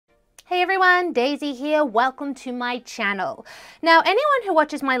Hey everyone, Daisy here. Welcome to my channel. Now, anyone who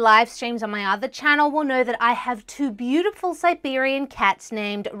watches my live streams on my other channel will know that I have two beautiful Siberian cats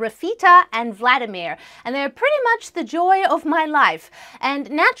named Rafita and Vladimir, and they're pretty much the joy of my life. And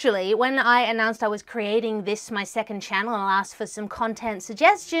naturally, when I announced I was creating this, my second channel, and asked for some content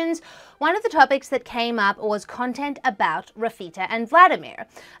suggestions, one of the topics that came up was content about Rafita and Vladimir.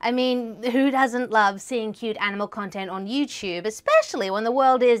 I mean, who doesn't love seeing cute animal content on YouTube, especially when the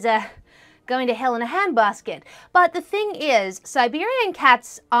world is going to hell in a handbasket. But the thing is, Siberian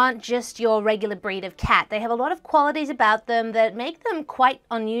cats aren't just your regular breed of cat. They have a lot of qualities about them that make them quite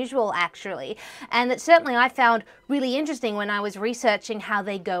unusual, actually, and that certainly I found really interesting when I was researching how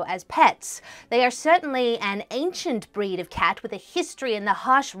they go as pets. They are certainly an ancient breed of cat with a history in the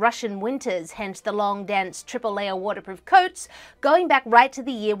harsh Russian winters, hence the long, dense, triple-layer waterproof coats, going back right to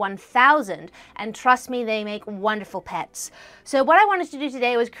the year 1000, and trust me, they make wonderful pets. So what I wanted to do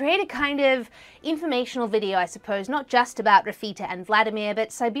today was create a kind of informational video, I suppose, not just about Rafita and Vladimir,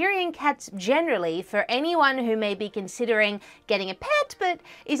 but Siberian cats generally, for anyone who may be considering getting a pet but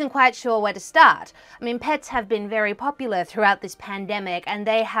isn't quite sure where to start. I mean, pets have been very popular throughout this pandemic, and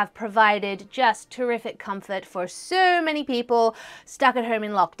they have provided just terrific comfort for so many people stuck at home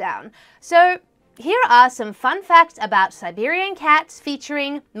in lockdown. So here are some fun facts about Siberian cats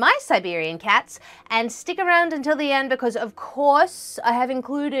featuring my Siberian cats, and stick around until the end because of course I have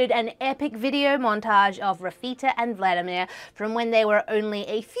included an epic video montage of Rafita and Vladimir from when they were only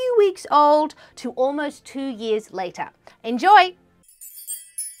a few weeks old to almost 2 years later. Enjoy!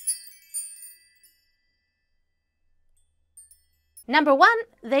 Number 1,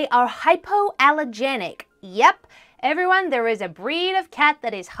 they are hypoallergenic. Yep. Everyone, there is a breed of cat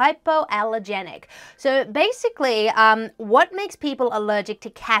that is hypoallergenic. So basically, what makes people allergic to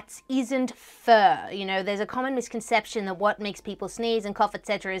cats isn't fur. You know, there's a common misconception that what makes people sneeze and cough,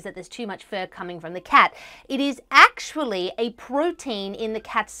 etc., is that there's too much fur coming from the cat. It is actually a protein in the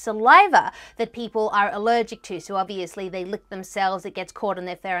cat's saliva that people are allergic to. So obviously, they lick themselves, it gets caught in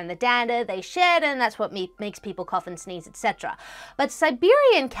their fur and the dander, they shed, and that's what makes people cough and sneeze, etc. But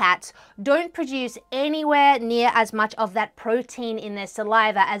Siberian cats don't produce anywhere near as much of that protein in their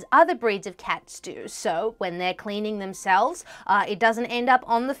saliva as other breeds of cats do. So when they're cleaning themselves, it doesn't end up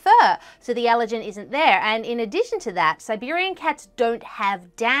on the fur. So the allergen isn't there. And in addition to that, Siberian cats don't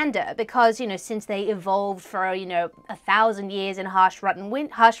have dander because, you know, since they evolved for, 1,000 years in harsh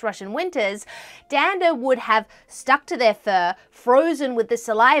Russian winters, dander would have stuck to their fur, frozen with the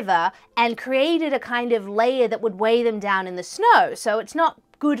saliva, and created a kind of layer that would weigh them down in the snow. So it's not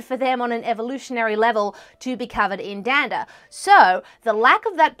good for them on an evolutionary level to be covered in dander. So the lack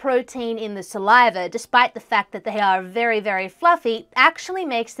of that protein in the saliva, despite the fact that they are very, very fluffy, actually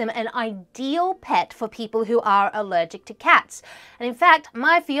makes them an ideal pet for people who are allergic to cats. And in fact,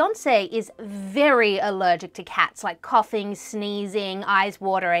 my fiance is very allergic to cats, like coughing, sneezing, eyes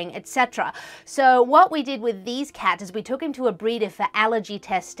watering, etc. So what we did with these cats is we took him to a breeder for allergy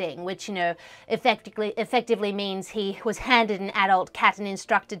testing, which, effectively means he was handed an adult cat and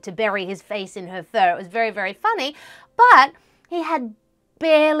instructed to bury his face in her fur. It was very, very funny, but he had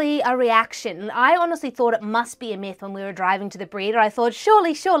barely a reaction. I honestly thought it must be a myth when we were driving to the breeder. I thought,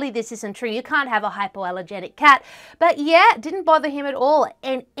 surely this isn't true. You can't have a hypoallergenic cat. But yeah, it didn't bother him at all.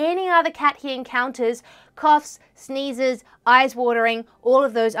 And any other cat he encounters coughs, sneezes, eyes watering, all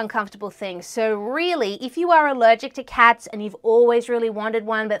of those uncomfortable things. So really, if you are allergic to cats and you've always really wanted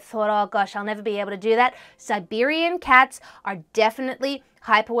one but thought, oh gosh, I'll never be able to do that, Siberian cats are definitely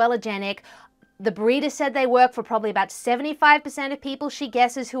hypoallergenic. The breeder said they work for probably about 75% of people she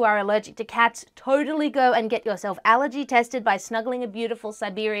guesses who are allergic to cats. Totally go and get yourself allergy tested by snuggling a beautiful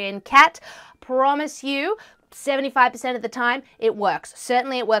Siberian cat. Promise you, 75% of the time, it works.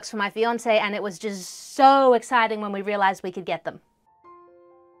 Certainly it works for my fiance, and it was just so exciting when we realized we could get them.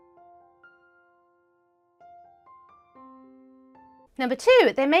 Number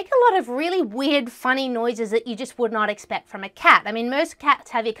 2, they make a lot of really weird, funny noises that you just would not expect from a cat. I mean, most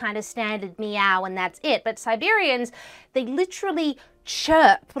cats have your kind of standard meow and that's it, but Siberians, they literally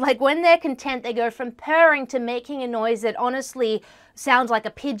chirp. Like when they're content, they go from purring to making a noise that honestly sounds like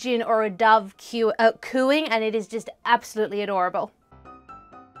a pigeon or a dove cooing, and it is just absolutely adorable.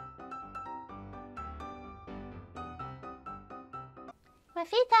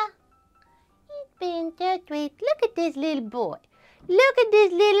 Rafita, he's being so sweet. Look at this little boy. Look at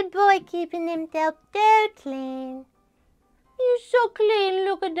this little boy keeping himself so clean. He's so clean.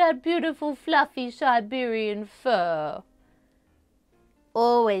 Look at that beautiful fluffy Siberian fur.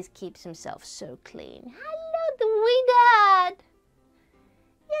 Always keeps himself so clean. Hello, the sweetheart.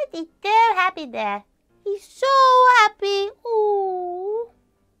 Yes, he's so happy there. He's so happy. Ooh.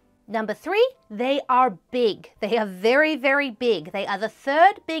 Number 3, they are big. They are very, very big. They are the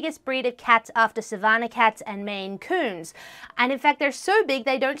 3rd biggest breed of cats after Savannah cats and Maine Coons. And in fact, they're so big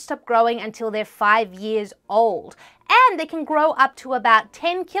they don't stop growing until they're 5 years old. And they can grow up to about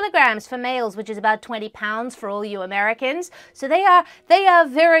 10 kilograms for males, which is about 20 pounds for all you Americans. So they are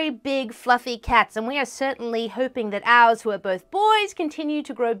very big, fluffy cats. And we are certainly hoping that ours, who are both boys, continue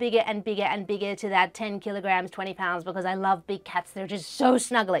to grow bigger and bigger and bigger to that 10 kilograms, 20 pounds, because I love big cats. They're just so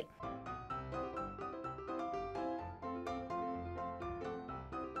snuggly.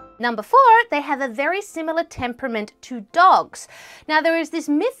 Number 4, they have a very similar temperament to dogs. Now, there is this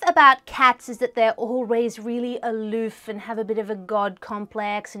myth about cats is that they're always really aloof and have a bit of a god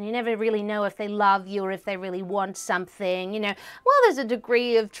complex, and you never really know if they love you or if they really want something, you know. Well, there's a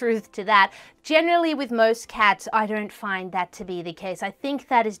degree of truth to that. Generally, with most cats, I don't find that to be the case. I think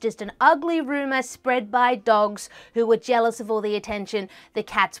that is just an ugly rumor spread by dogs who were jealous of all the attention the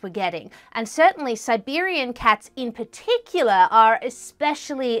cats were getting. And certainly, Siberian cats in particular are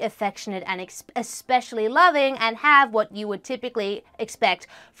especially affectionate and especially loving and have what you would typically expect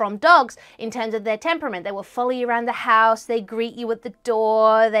from dogs in terms of their temperament. They will follow you around the house, they greet you at the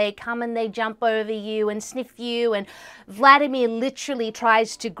door, they come and they jump over you and sniff you, and Vladimir literally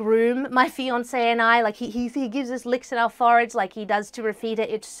tries to groom my fiance and I, like he gives us licks at our foreheads like he does to Rafita.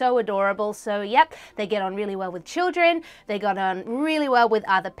 It's so adorable. So yep, they get on really well with children, they got on really well with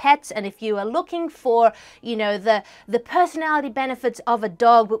other pets, and if you are looking for, you know, the personality benefits of a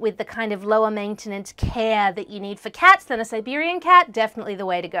dog but with the kind of lower maintenance care that you need for cats, then a Siberian cat, definitely the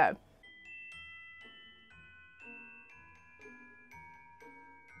way to go.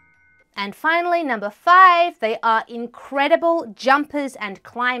 And finally, number 5, they are incredible jumpers and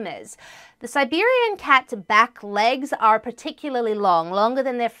climbers. The Siberian cat's back legs are particularly long, longer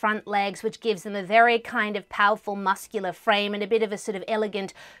than their front legs, which gives them a very kind of powerful muscular frame and a bit of a sort of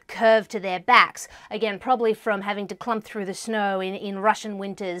elegant curve to their backs. Again, probably from having to clump through the snow in Russian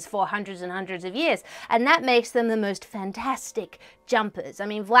winters for hundreds and hundreds of years. And that makes them the most fantastic jumpers. I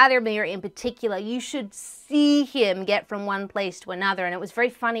mean, Vladimir in particular, you should see him get from one place to another. And it was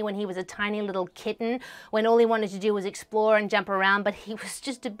very funny when he was a tiny little kitten, when all he wanted to do was explore and jump around, but he was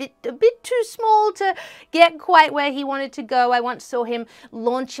just a bit too small to get quite where he wanted to go. I once saw him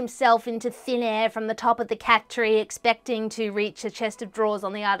launch himself into thin air from the top of the cat tree, expecting to reach a chest of drawers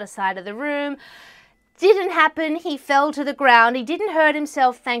on the other side of the room. Didn't happen. He fell to the ground. He didn't hurt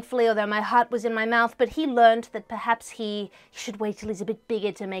himself, thankfully, although my heart was in my mouth, but he learned that perhaps he should wait till he's a bit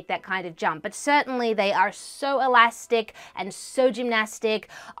bigger to make that kind of jump. But certainly they are so elastic and so gymnastic.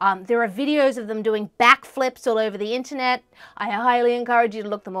 There are videos of them doing backflips all over the internet. I highly encourage you to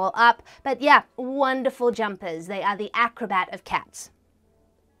look them all up. But yeah, wonderful jumpers. They are the acrobat of cats.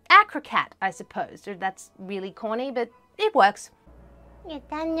 Acrocat, I suppose. That's really corny, but it works. Well,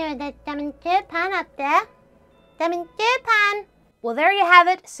 there you have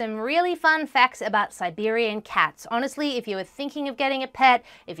it, some really fun facts about Siberian cats. Honestly, if you were thinking of getting a pet,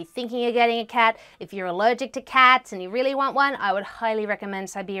 if you're thinking of getting a cat, if you're allergic to cats and you really want one, I would highly recommend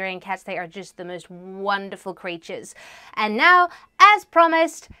Siberian cats. They are just the most wonderful creatures. And now, as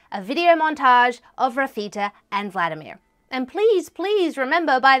promised, a video montage of Rafita and Vladimir. And please, please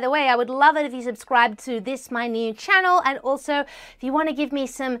remember, by the way, I would love it if you subscribe to this, my new channel. And also, if you want to give me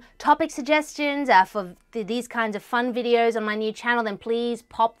some topic suggestions for these kinds of fun videos on my new channel, then please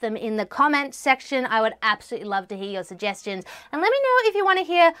pop them in the comments section. I would absolutely love to hear your suggestions. And let me know if you want to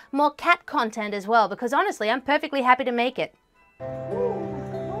hear more cat content as well, because honestly, I'm perfectly happy to make it.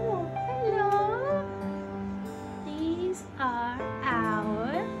 Oh, hello. These are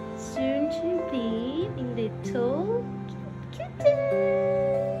our soon-to-be little kittens.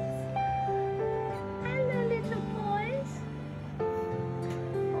 Hello, little boys.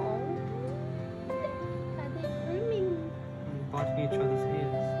 Oh, are they grooming? Biting each other's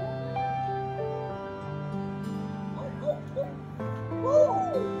ears. Oh,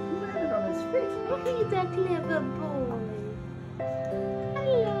 you have it on his face. Oh, he's a clever boy.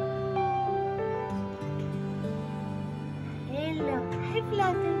 Hello. Hello. Hi,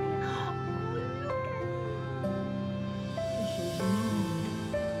 Vladimir.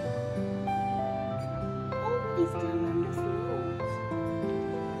 He's down on the floor.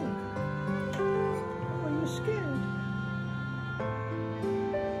 Oh, are you scared?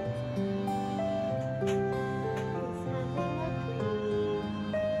 He's having a dream.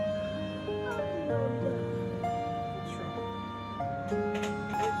 Oh, no, no.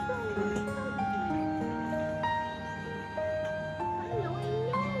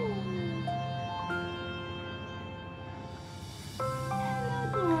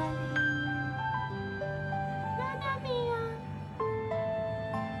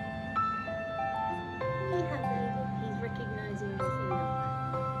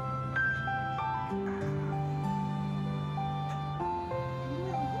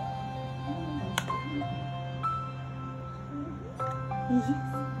 Yes,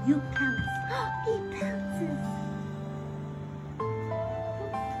 you pounce. He pounces.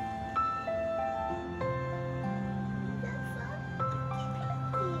 That's fun.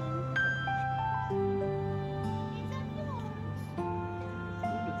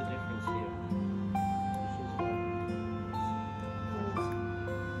 Look at the difference here.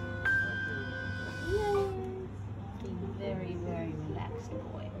 He's a very, very relaxed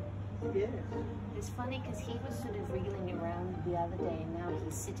boy. Yes. It's funny because he was sort of wriggling around the other day and now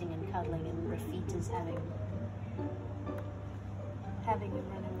he's sitting and cuddling and Rafita's having him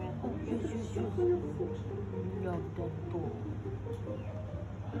run around. Oh, love that ball.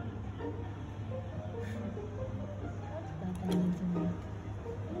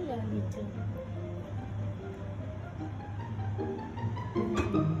 Hello, little.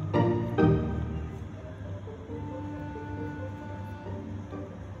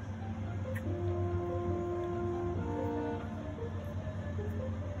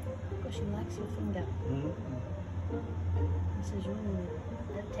 She likes your finger. She says, "Ooh,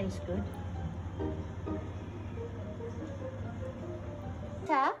 that tastes good."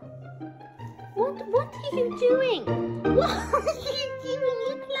 Ta? What are you doing? What are you doing?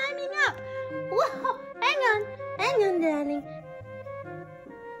 You're climbing up. Whoa! Hang on, darling.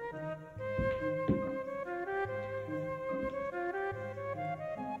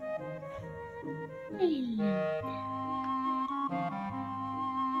 Hello.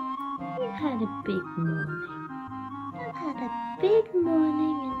 You've had a big morning. I've had a big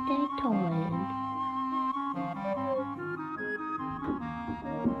morning and they're tired.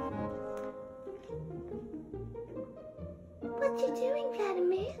 What you doing,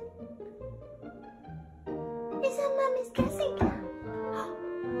 Vladimir? Is that Mommy's dressing gown? Oh,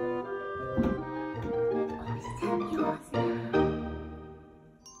 is that yours now?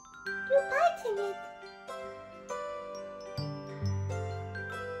 You're biting it.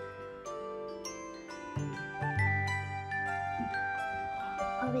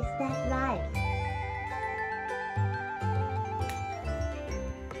 Oh, is that right?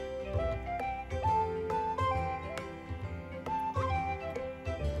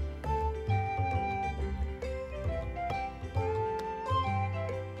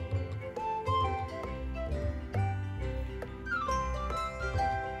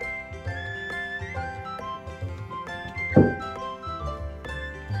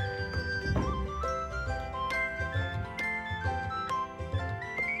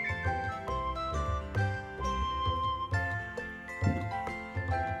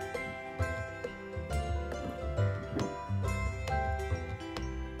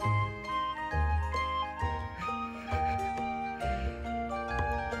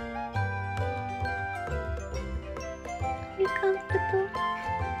 You comfortable?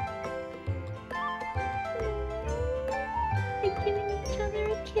 They're giving each other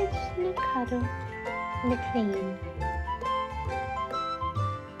a kiss and a cuddle and a clean.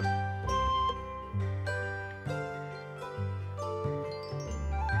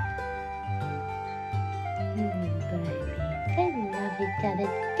 Baby, they love each other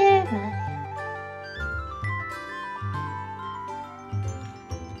too much.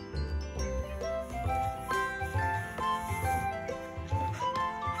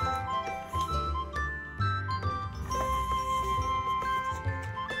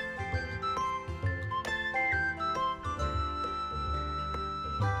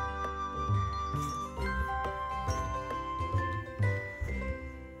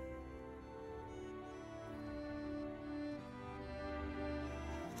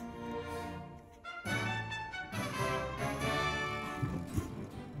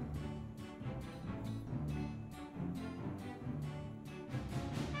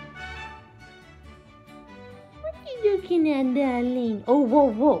 What are you looking at, darling? Oh, whoa,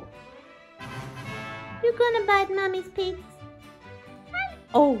 whoa. You're gonna bite Mommy's pics?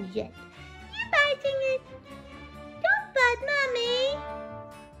 Oh, yes. You're biting it. Don't bite Mommy.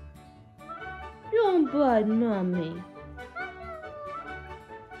 Don't bite Mommy.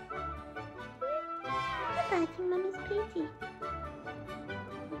 You're biting Mommy's pinky.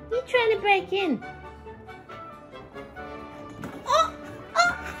 You're trying to break in. Oh!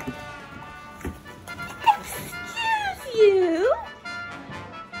 Excuse you?